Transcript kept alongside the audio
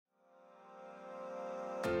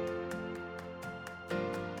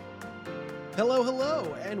Hello,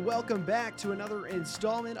 hello, and welcome back to another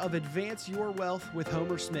installment of Advance Your Wealth with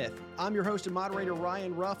Homer Smith. I'm your host and moderator,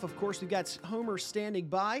 Ryan Ruff. Of course, we've got Homer standing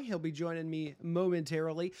by. He'll be joining me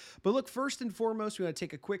momentarily. But look, first and foremost, we want to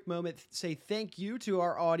take a quick moment to say thank you to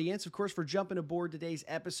our audience, of course, for jumping aboard today's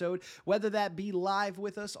episode, whether that be live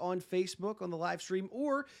with us on Facebook on the live stream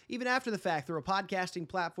or even after the fact through a podcasting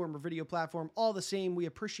platform or video platform. All the same, we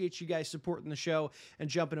appreciate you guys supporting the show and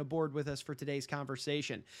jumping aboard with us for today's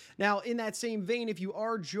conversation. Now, in that same vein, if you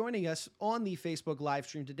are joining us on the Facebook live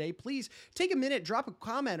stream today, please take a minute, drop a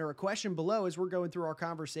comment or a question below as we're going through our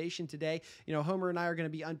conversation today. You know, Homer and I are going to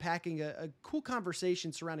be unpacking a cool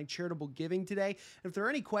conversation surrounding charitable giving today. And if there are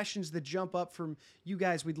any questions that jump up from you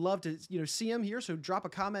guys, we'd love to, see them here. So drop a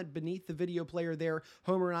comment beneath the video player there.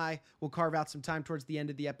 Homer and I will carve out some time towards the end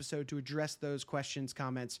of the episode to address those questions,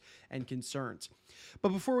 comments, and concerns. But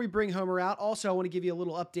before we bring Homer out, also I want to give you a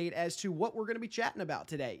little update as to what we're going to be chatting about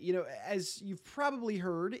today. You know, as you've probably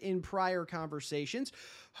heard in prior conversations,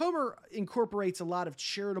 Homer incorporates a lot of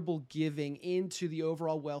charitable giving into the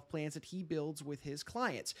overall wealth plans that he builds with his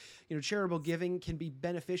clients. You know, charitable giving can be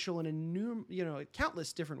beneficial in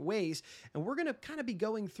countless different ways, and we're going to kind of be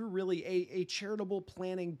going through really a charitable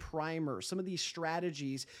planning primer, some of these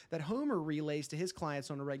strategies that Homer relays to his clients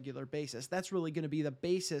on a regular basis. That's really going to be the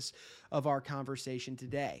basis of our conversation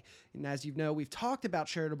today. And as you know, we've talked about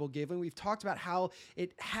charitable giving, we've talked about how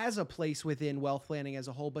it has a place within wealth planning as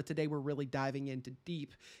a whole, but today we're really diving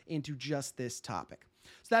deep into just this topic.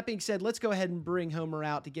 So that being said, let's go ahead and bring Homer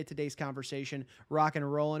out to get today's conversation rocking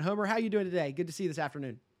and rolling. Homer, how are you doing today? Good to see you this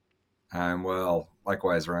afternoon. I'm well.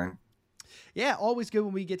 Likewise, Ryan. Yeah, always good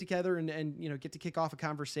when we get together and get to kick off a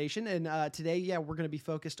conversation. And today, we're going to be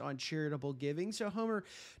focused on charitable giving. So, Homer,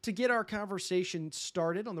 to get our conversation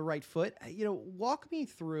started on the right foot, walk me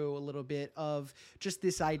through a little bit of just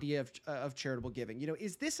this idea of charitable giving.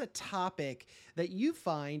 Is this a topic that you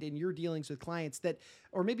find in your dealings with clients that,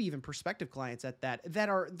 or maybe even prospective clients at that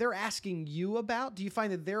they're asking you about? Do you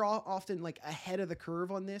find that they're often like ahead of the curve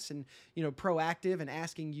on this and, proactive and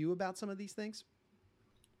asking you about some of these things?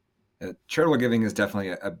 Charitable giving is definitely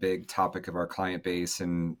a big topic of our client base,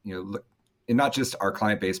 and and not just our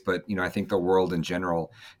client base, but I think the world in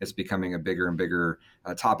general is becoming a bigger and bigger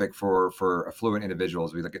topic for affluent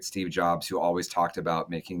individuals. We look at Steve Jobs, who always talked about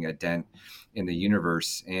making a dent in the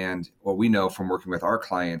universe, and what we know from working with our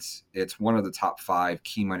clients, it's one of the top 5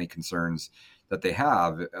 key money concerns that they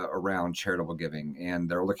have around charitable giving, and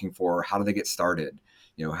they're looking for how do they get started.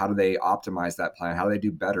 How do they optimize that plan? How do they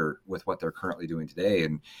do better with what they're currently doing today?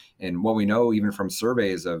 And what we know, even from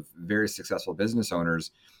surveys of very successful business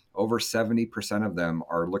owners, over 70% of them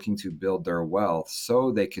are looking to build their wealth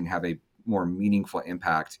so they can have a more meaningful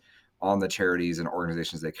impact on the charities and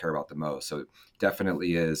organizations they care about the most. So it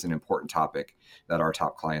definitely is an important topic that our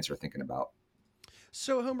top clients are thinking about.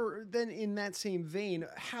 So, Homer, then in that same vein,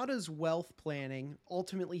 how does wealth planning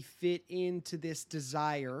ultimately fit into this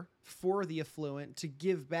desire for the affluent to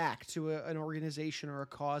give back to an organization or a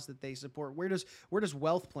cause that they support? Where does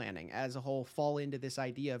wealth planning as a whole fall into this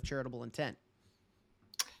idea of charitable intent?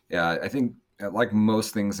 Yeah, I think like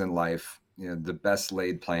most things in life, the best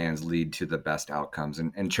laid plans lead to the best outcomes,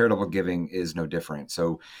 and charitable giving is no different.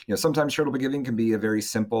 So, sometimes charitable giving can be a very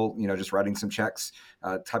simple, just writing some checks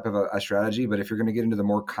type of a strategy. But if you're going to get into the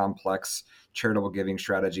more complex charitable giving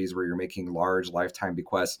strategies where you're making large lifetime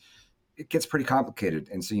bequests, it gets pretty complicated.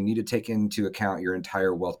 And so you need to take into account your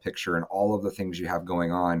entire wealth picture and all of the things you have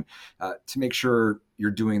going on to make sure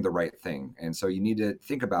you're doing the right thing. And so you need to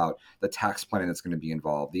think about the tax planning that's going to be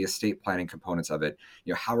involved, the estate planning components of it.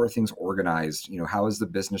 How are things organized? How is the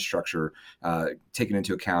business structure taken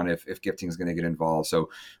into account if gifting is going to get involved? So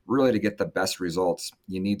really, to get the best results,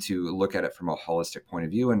 you need to look at it from a holistic point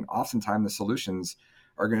of view. And oftentimes the solutions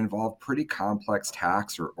are going to involve pretty complex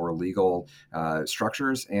tax or legal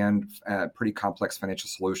structures and pretty complex financial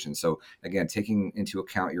solutions. So again, taking into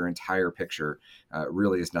account your entire picture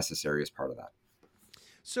really is necessary as part of that.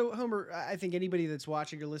 So, Homer, I think anybody that's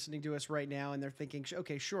watching or listening to us right now and they're thinking,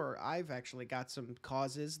 okay, sure, I've actually got some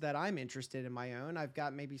causes that I'm interested in my own. I've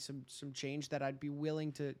got maybe some change that I'd be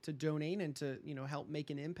willing to donate and to, help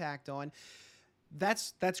make an impact on.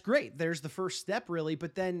 That's great. There's the first step, really.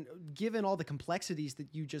 But then given all the complexities that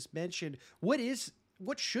you just mentioned,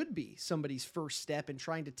 what should be somebody's first step in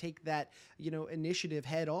trying to take that, initiative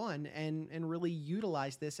head on and really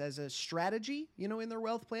utilize this as a strategy, in their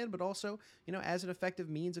wealth plan, but also, as an effective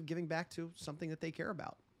means of giving back to something that they care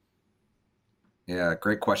about? Yeah,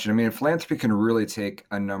 great question. I mean, philanthropy can really take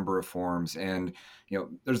a number of forms, and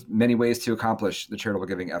there's many ways to accomplish the charitable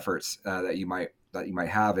giving efforts that you might that you might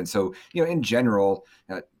have. And so, in general,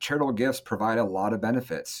 charitable gifts provide a lot of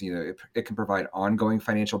benefits. It can provide ongoing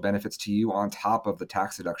financial benefits to you on top of the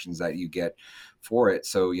tax deductions that you get for it.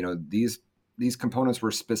 So, these components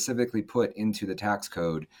were specifically put into the tax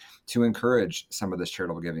code to encourage some of this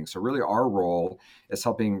charitable giving. So really our role is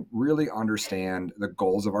helping really understand the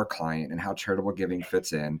goals of our client and how charitable giving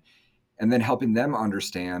fits in, and then helping them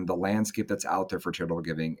understand the landscape that's out there for charitable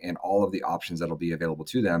giving and all of the options that'll be available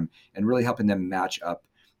to them, and really helping them match up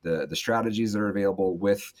the strategies that are available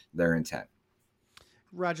with their intent.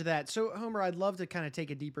 Roger that. So, Homer, I'd love to kind of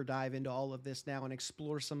take a deeper dive into all of this now and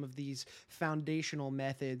explore some of these foundational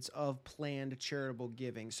methods of planned charitable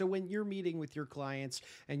giving. So, when you're meeting with your clients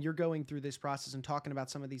and you're going through this process and talking about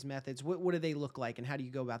some of these methods, what do they look like, and how do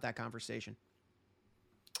you go about that conversation?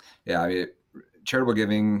 Yeah, I mean, charitable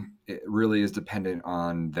giving, it really is dependent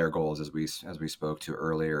on their goals, as we spoke to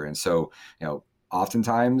earlier. And so,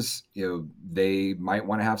 oftentimes, they might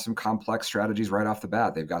want to have some complex strategies right off the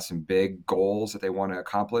bat. They've got some big goals that they want to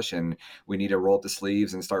accomplish, and we need to roll up the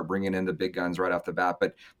sleeves and start bringing in the big guns right off the bat.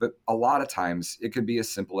 But a lot of times, it could be as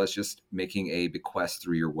simple as just making a bequest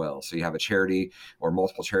through your will. So you have a charity or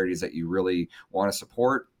multiple charities that you really want to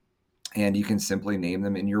support, and you can simply name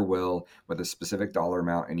them in your will with a specific dollar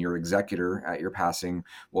amount, and your executor at your passing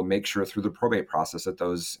will make sure through the probate process that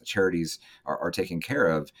those charities are taken care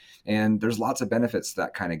of. And there's lots of benefits to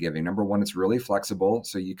that kind of giving. Number one, it's really flexible,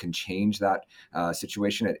 so you can change that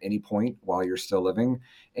situation at any point while you're still living,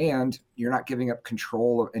 and you're not giving up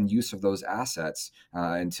control and use of those assets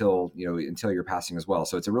until you're passing as well.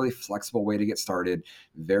 So it's a really flexible way to get started,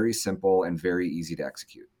 very simple and very easy to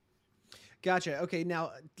execute. Gotcha. Okay,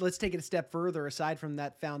 now let's take it a step further. Aside from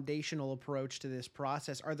that foundational approach to this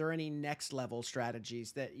process, are there any next level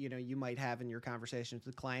strategies that you might have in your conversations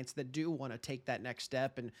with clients that do want to take that next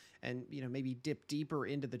step and maybe dip deeper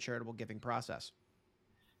into the charitable giving process?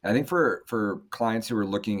 I think for clients who are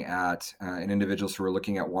looking at and individuals who are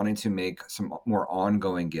looking at wanting to make some more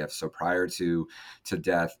ongoing gifts, so prior to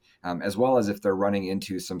death, as well as if they're running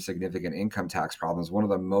into some significant income tax problems, one of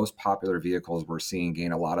the most popular vehicles we're seeing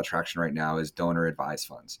gain a lot of traction right now is donor advised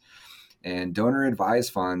funds. And donor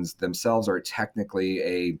advised funds themselves are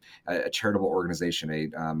technically a charitable organization.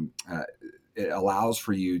 It allows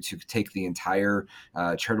for you to take the entire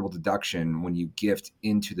charitable deduction when you gift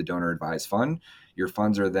into the donor advised fund. Your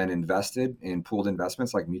funds are then invested in pooled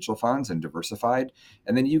investments like mutual funds and diversified.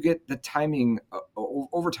 And then you get the timing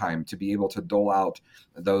over time to be able to dole out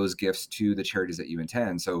those gifts to the charities that you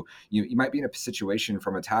intend. So you might be in a situation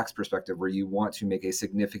from a tax perspective where you want to make a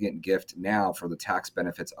significant gift now for the tax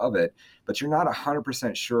benefits of it, but you're not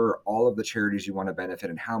 100% sure all of the charities you want to benefit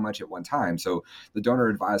and how much at one time. So the donor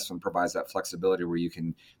advised fund provides that flexibility where you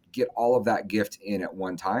can get all of that gift in at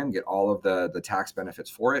one time, get all of the tax benefits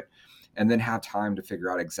for it, and then have time to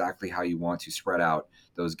figure out exactly how you want to spread out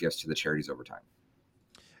those gifts to the charities over time.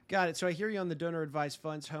 Got it. So I hear you on the donor advised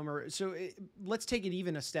funds, Homer. So let's take it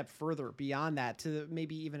even a step further beyond that to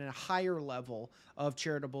maybe even a higher level of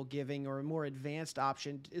charitable giving or a more advanced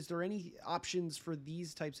option. Is there any options for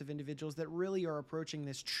these types of individuals that really are approaching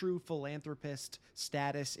this true philanthropist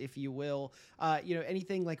status, if you will?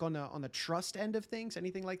 Anything like on the trust end of things,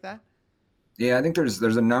 anything like that? Yeah, I think there's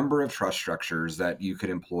a number of trust structures that you could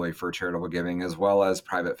employ for charitable giving, as well as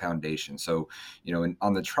private foundations. So,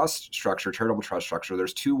 on the trust structure, charitable trust structure,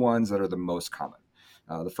 there's two ones that are the most common.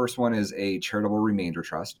 The first one is a charitable remainder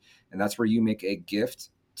trust, and that's where you make a gift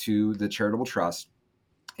to the charitable trust,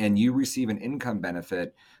 and you receive an income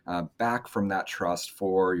benefit back from that trust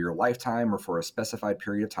for your lifetime or for a specified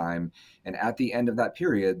period of time. And at the end of that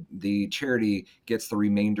period, the charity gets the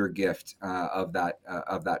remainder gift of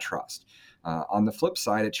that trust. On the flip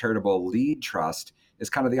side, a charitable lead trust is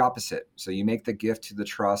kind of the opposite. So you make the gift to the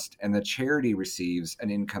trust, and the charity receives an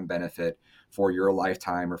income benefit for your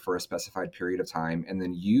lifetime or for a specified period of time, and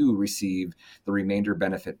then you receive the remainder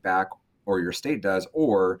benefit back, or your state does,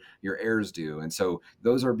 or your heirs do. And so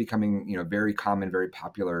those are becoming, very common, very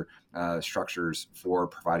popular structures for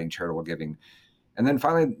providing charitable giving. And then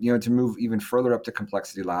finally, to move even further up the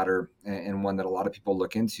complexity ladder, and one that a lot of people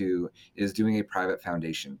look into, is doing a private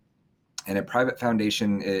foundation. And a private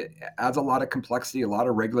foundation, it adds a lot of complexity, a lot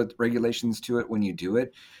of regulations to it when you do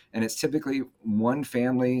it. And it's typically one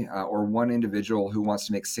family or one individual who wants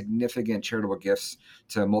to make significant charitable gifts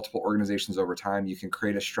to multiple organizations over time. You can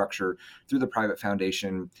create a structure through the private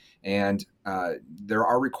foundation, and there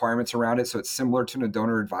are requirements around it. So it's similar to a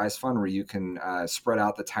donor advised fund where you can spread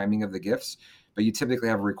out the timing of the gifts. but you typically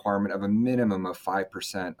have a requirement of a minimum of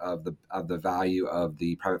 5% of the value of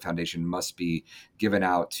the private foundation must be given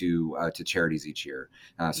out to charities each year.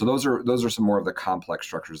 So those are some more of the complex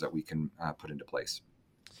structures that we can put into place.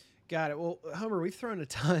 Got it. Well, Homer, we've thrown a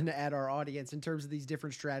ton at our audience in terms of these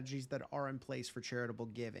different strategies that are in place for charitable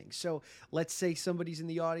giving. So let's say somebody's in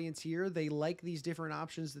the audience here, they like these different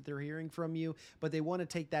options that they're hearing from you, but they want to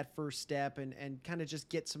take that first step and kind of just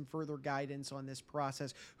get some further guidance on this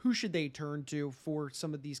process. Who should they turn to for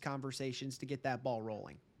some of these conversations to get that ball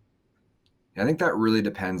rolling? I think that really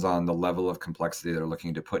depends on the level of complexity they're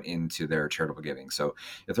looking to put into their charitable giving. So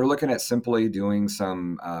if they're looking at simply doing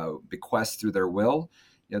some bequests through their will,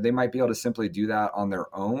 they might be able to simply do that on their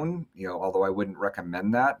own, although I wouldn't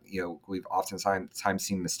recommend that. We've oftentimes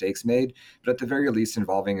seen mistakes made, but at the very least,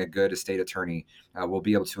 involving a good estate attorney will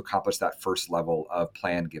be able to accomplish that first level of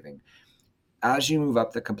planned giving. As you move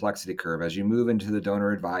up the complexity curve, as you move into the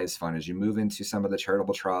donor advised fund, as you move into some of the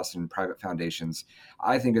charitable trusts and private foundations,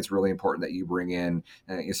 I think it's really important that you bring in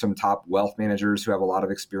some top wealth managers who have a lot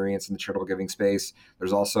of experience in the charitable giving space.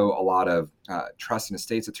 There's also a lot of trust and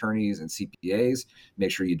estates attorneys and CPAs.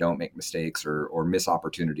 Make sure you don't make mistakes or miss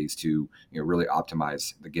opportunities to really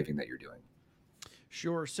optimize the giving that you're doing.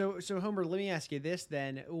 Sure. So Homer, let me ask you this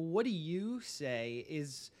then. What do you say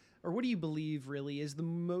is, or what do you believe really is the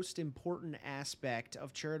most important aspect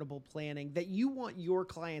of charitable planning that you want your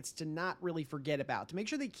clients to not really forget about, to make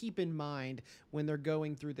sure they keep in mind when they're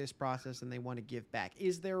going through this process and they want to give back?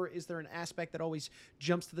 Is there an aspect that always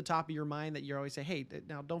jumps to the top of your mind that you always say, hey,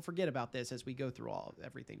 now don't forget about this as we go through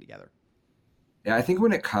everything together? Yeah, I think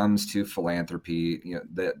when it comes to philanthropy,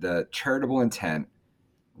 the charitable intent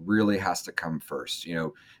really has to come first.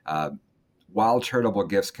 While charitable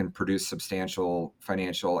gifts can produce substantial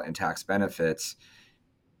financial and tax benefits,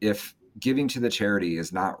 if giving to the charity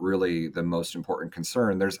is not really the most important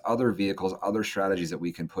concern, there's other vehicles, other strategies that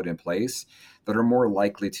we can put in place that are more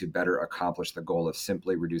likely to better accomplish the goal of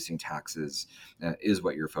simply reducing taxes, is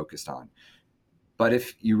what you're focused on. But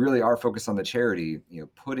if you really are focused on the charity,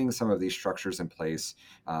 putting some of these structures in place,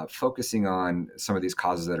 focusing on some of these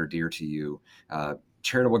causes that are dear to you,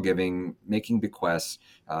 charitable giving, making bequests,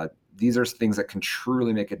 these are things that can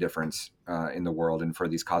truly make a difference in the world and for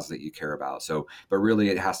these causes that you care about. So, but really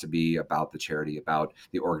it has to be about the charity, about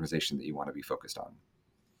the organization that you want to be focused on.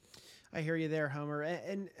 I hear you there, Homer.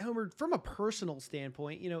 And Homer, from a personal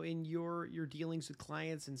standpoint, in your dealings with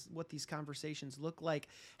clients and what these conversations look like,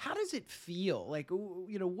 how does it feel? Like,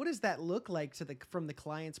 what does that look like from the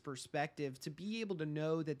client's perspective to be able to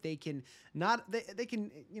know that they can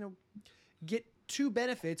get two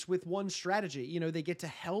benefits with one strategy? They get to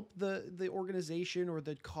help the organization or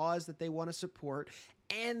the cause that they want to support,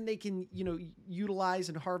 and they can, utilize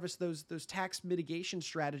and harvest those tax mitigation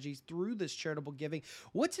strategies through this charitable giving.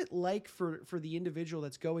 What's it like for the individual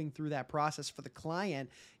that's going through that process, for the client,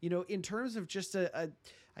 in terms of just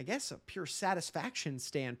I guess a pure satisfaction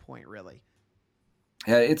standpoint, really?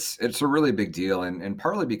 Yeah, it's a really big deal, and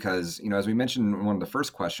partly because as we mentioned in one of the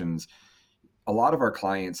first questions, a lot of our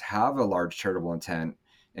clients have a large charitable intent,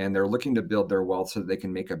 and they're looking to build their wealth so that they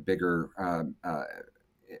can make a bigger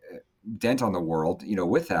dent on the world,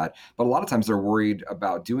 with that. But a lot of times they're worried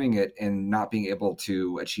about doing it and not being able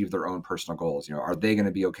to achieve their own personal goals. Are they going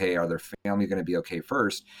to be okay? Are their family going to be okay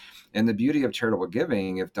first? And the beauty of charitable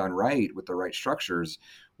giving, if done right with the right structures,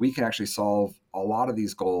 we can actually solve a lot of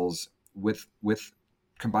these goals with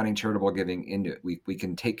combining charitable giving into it. We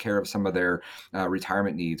can take care of some of their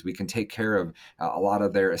retirement needs. We can take care of a lot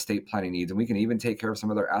of their estate planning needs, and we can even take care of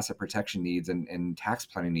some of their asset protection needs and tax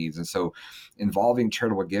planning needs. And so involving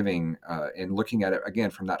charitable giving and looking at it,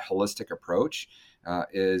 again, from that holistic approach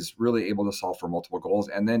is really able to solve for multiple goals.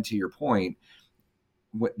 And then to your point,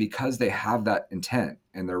 because they have that intent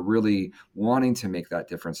and they're really wanting to make that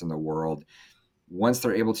difference in the world, once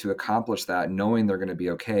they're able to accomplish that, knowing they're going to be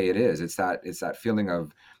okay, it's that feeling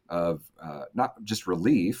of not just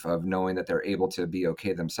relief of knowing that they're able to be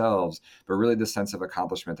okay themselves, but really the sense of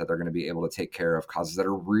accomplishment that they're going to be able to take care of causes that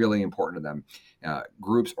are really important to them,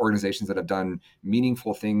 groups, organizations that have done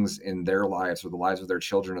meaningful things in their lives or the lives of their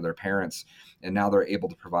children or their parents, and now they're able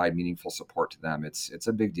to provide meaningful support to them. It's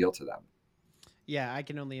a big deal to them. Yeah, I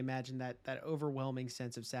can only imagine that overwhelming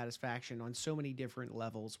sense of satisfaction on so many different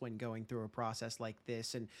levels when going through a process like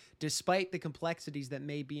this. And despite the complexities that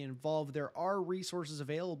may be involved, there are resources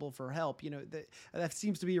available for help. That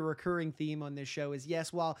seems to be a recurring theme on this show is,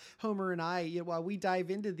 yes, while Homer and I, while we dive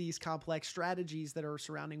into these complex strategies that are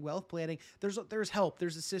surrounding wealth planning, there's help,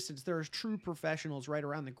 there's assistance, there's true professionals right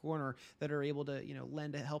around the corner that are able to,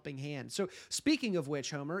 lend a helping hand. So speaking of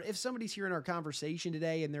which, Homer, if somebody's hearing our conversation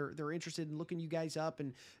today and they're interested in looking you guys guys up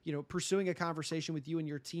and, pursuing a conversation with you and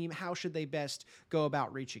your team, how should they best go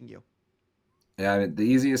about reaching you? Yeah, the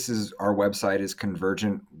easiest is our website is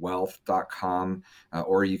convergentwealth.com,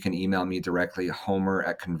 or you can email me directly,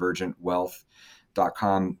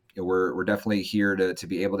 homer@convergentwealth.com. We're definitely here to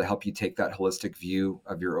be able to help you take that holistic view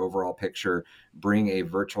of your overall picture, bring a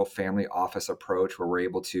virtual family office approach where we're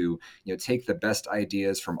able to take the best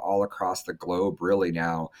ideas from all across the globe really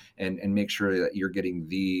now and make sure that you're getting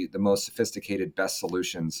the most sophisticated, best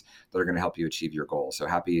solutions that are going to help you achieve your goals. So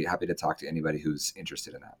happy to talk to anybody who's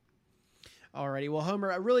interested in that. Alrighty. Well,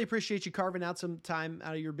 Homer, I really appreciate you carving out some time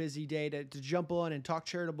out of your busy day to jump on and talk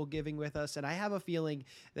charitable giving with us. And I have a feeling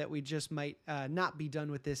that we just might not be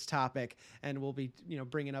done with this topic, and we'll be,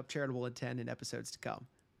 bringing up charitable intent in episodes to come.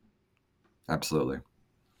 Absolutely.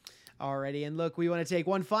 Alrighty, and look, we want to take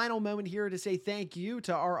one final moment here to say thank you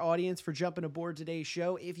to our audience for jumping aboard today's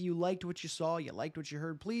show. If you liked what you saw, you liked what you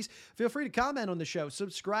heard, please feel free to comment on the show,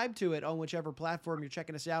 subscribe to it on whichever platform you're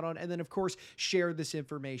checking us out on, and then, of course, share this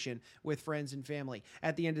information with friends and family.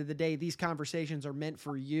 At the end of the day, these conversations are meant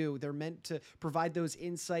for you. They're meant to provide those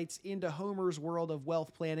insights into Homer's world of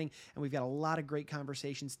wealth planning, and we've got a lot of great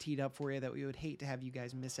conversations teed up for you that we would hate to have you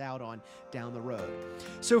guys miss out on down the road.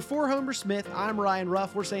 So for Homer Smith, I'm Ryan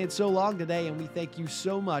Ruff. We're saying so long today, and we thank you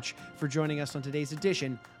so much for joining us on today's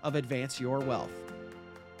edition of Advance Your Wealth.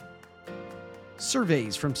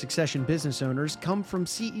 Surveys from Succession business owners come from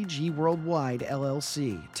CEG Worldwide,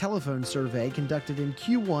 LLC. Telephone survey conducted in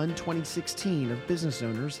Q1 2016 of business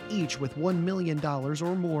owners, each with $1 million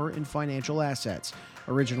or more in financial assets.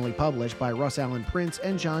 Originally published by Russ Allen Prince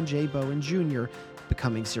and John J. Bowen Jr.,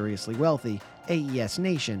 Becoming Seriously Wealthy, AES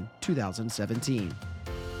Nation, 2017.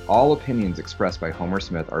 All opinions expressed by Homer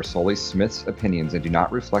Smith are solely Smith's opinions and do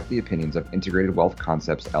not reflect the opinions of Integrated Wealth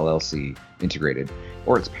Concepts, LLC, Integrated,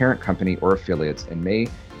 or its parent company or affiliates, and may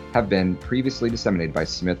have been previously disseminated by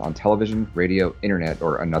Smith on television, radio, internet,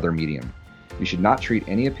 or another medium. You should not treat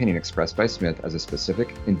any opinion expressed by Smith as a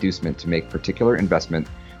specific inducement to make particular investment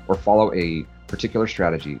or follow a particular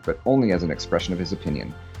strategy, but only as an expression of his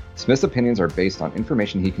opinion. Smith's opinions are based on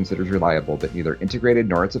information he considers reliable, but neither Integrated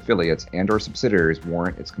nor its affiliates and/or subsidiaries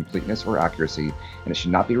warrant its completeness or accuracy, and it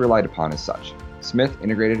should not be relied upon as such. Smith,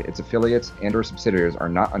 Integrated, its affiliates, and/or subsidiaries are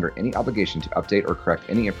not under any obligation to update or correct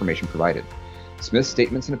any information provided. Smith's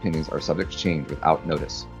statements and opinions are subject to change without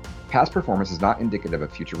notice. Past performance is not indicative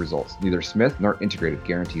of future results. Neither Smith nor Integrated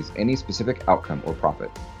guarantees any specific outcome or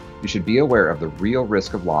profit. You should be aware of the real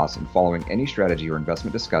risk of loss in following any strategy or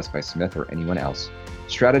investment discussed by Smith or anyone else.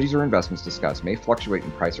 Strategies or investments discussed may fluctuate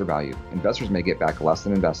in price or value. Investors may get back less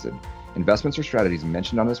than invested. Investments or strategies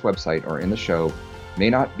mentioned on this website or in the show may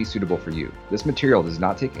not be suitable for you. This material does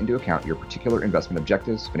not take into account your particular investment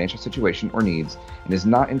objectives, financial situation, or needs, and is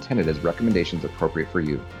not intended as recommendations appropriate for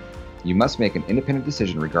you. You must make an independent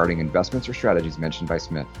decision regarding investments or strategies mentioned by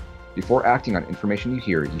Smith. Before acting on information you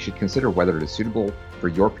hear, you should consider whether it is suitable for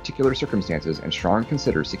your particular circumstances and strongly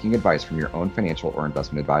consider seeking advice from your own financial or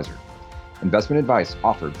investment advisor. Investment advice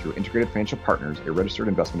offered through Integrated Financial Partners, a registered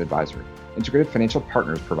investment advisor. Integrated Financial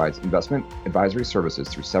Partners provides investment advisory services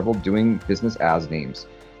through several doing business as names.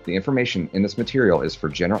 The information in this material is for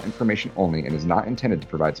general information only and is not intended to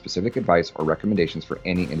provide specific advice or recommendations for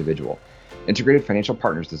any individual. Integrated Financial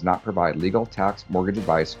Partners does not provide legal, tax, mortgage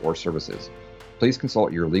advice, or services. Please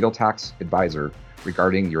consult your legal tax advisor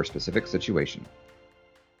regarding your specific situation.